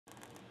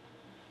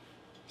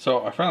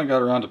So I finally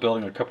got around to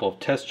building a couple of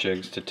test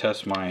jigs to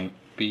test my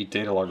B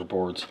data logger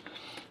boards.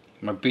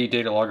 My B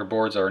data logger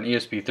boards are an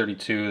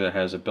ESP32 that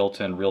has a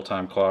built-in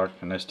real-time clock,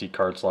 an SD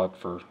card slot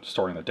for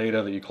storing the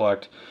data that you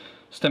collect,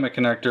 stemma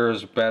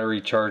connectors, battery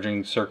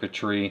charging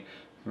circuitry,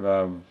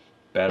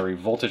 battery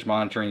voltage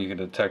monitoring. You can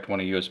detect when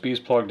a USB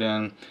is plugged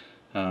in,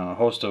 a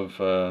host of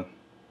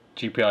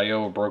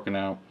GPIO broken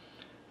out,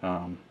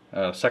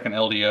 second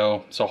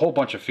LDO, so a whole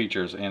bunch of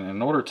features. And in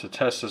order to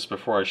test this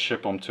before I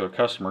ship them to a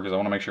customer, because I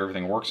want to make sure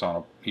everything works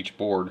on each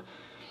board,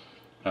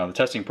 the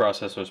testing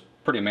process was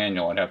pretty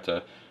manual. I'd have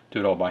to do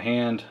it all by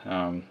hand.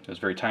 It was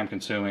very time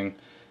consuming,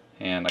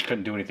 and I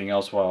couldn't do anything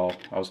else while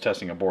I was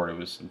testing a board. It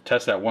was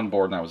test that one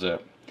board and that was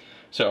it.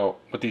 So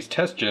with these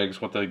test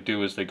jigs, what they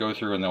do is they go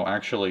through and they'll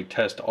actually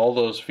test all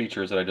those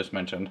features that I just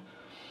mentioned,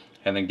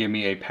 and then give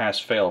me a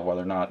pass-fail of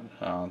whether or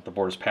not the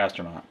board is passed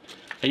or not.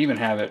 I even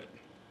have it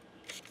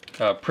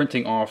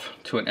printing off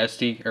to an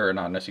SD, or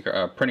not an SD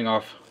card, printing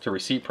off to a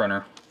receipt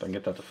printer, if I can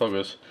get that to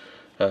focus,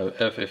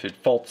 if it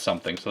faults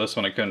something. So this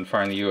one I couldn't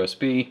find the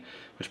USB,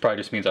 which probably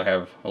just means I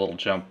have a little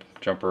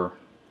jumper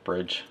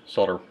bridge,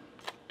 solder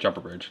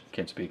jumper bridge,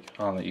 can't speak,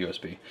 on the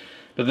USB.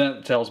 But then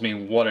it tells me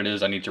what it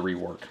is I need to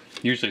rework.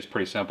 Usually it's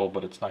pretty simple,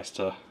 but it's nice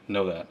to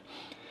know that.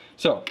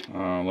 So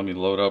let me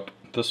load up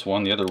this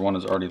one. The other one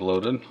is already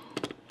loaded,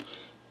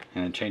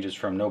 and it changes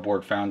from no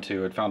board found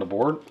to it found a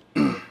board.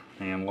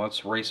 And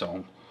let's race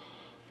on.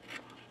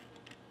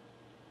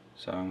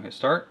 So I'm going to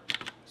start,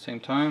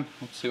 same time,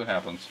 let's see what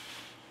happens.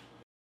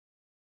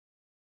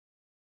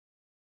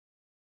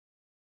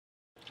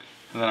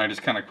 And then I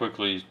just kind of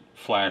quickly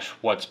flash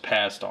what's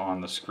passed on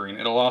the screen.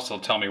 It'll also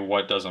tell me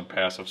what doesn't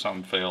pass if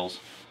something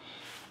fails.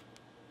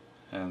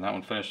 And that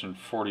one finished in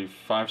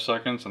 45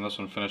 seconds, and this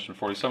one finished in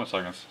 47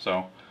 seconds.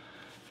 So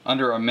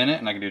under a minute,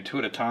 and I can do 2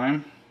 at a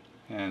time,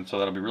 and so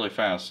that'll be really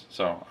fast.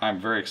 So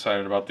I'm very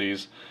excited about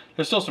these.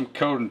 There's still some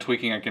code and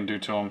tweaking I can do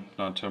to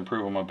them to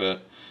improve them a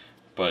bit.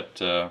 But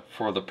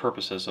for the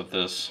purposes of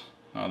this,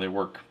 they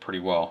work pretty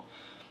well.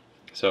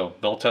 So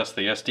they'll test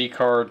the SD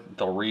card,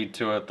 they'll read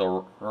to it,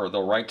 they'll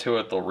write to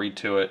it, they'll read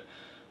to it,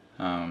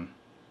 and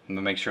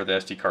they'll make sure the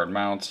SD card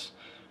mounts.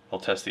 They'll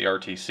test the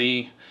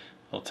RTC,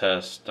 they'll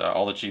test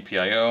all the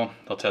GPIO,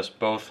 they'll test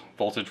both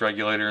voltage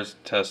regulators,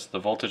 test the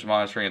voltage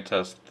monitoring, and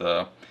test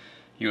the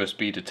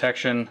USB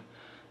detection.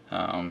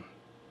 I'm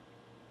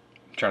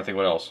trying to think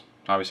what else.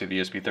 Obviously the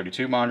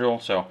ESP32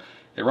 module. So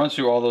it runs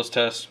through all those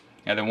tests.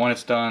 And then when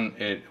it's done,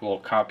 it will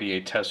copy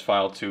a test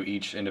file to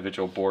each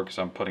individual board, because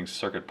I'm putting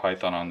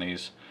CircuitPython on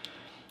these.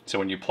 So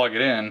when you plug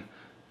it in,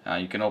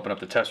 you can open up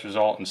the test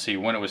result and see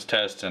when it was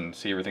tested and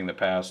see everything that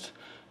passed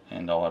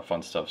and all that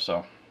fun stuff.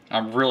 So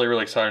I'm really,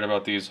 really excited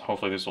about these.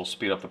 Hopefully this will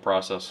speed up the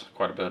process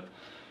quite a bit,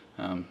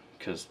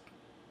 because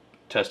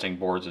testing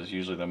boards is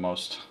usually the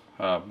most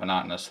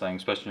monotonous thing,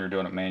 especially when you're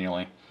doing it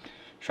manually.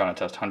 Trying to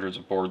test hundreds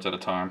of boards at a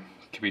time.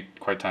 It can be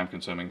quite time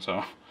consuming.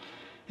 So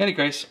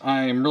anyways,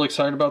 I'm really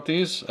excited about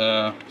these.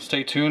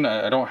 Stay tuned.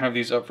 I don't have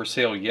these up for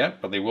sale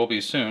yet, but they will be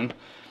soon.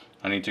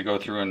 I need to go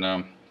through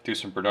and do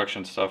some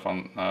production stuff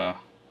on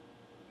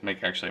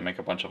make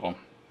a bunch of them.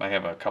 I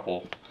have a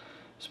couple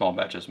small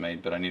batches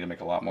made, but I need to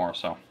make a lot more.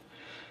 So,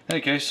 in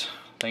any case,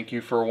 thank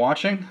you for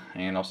watching,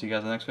 and I'll see you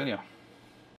guys in the next video.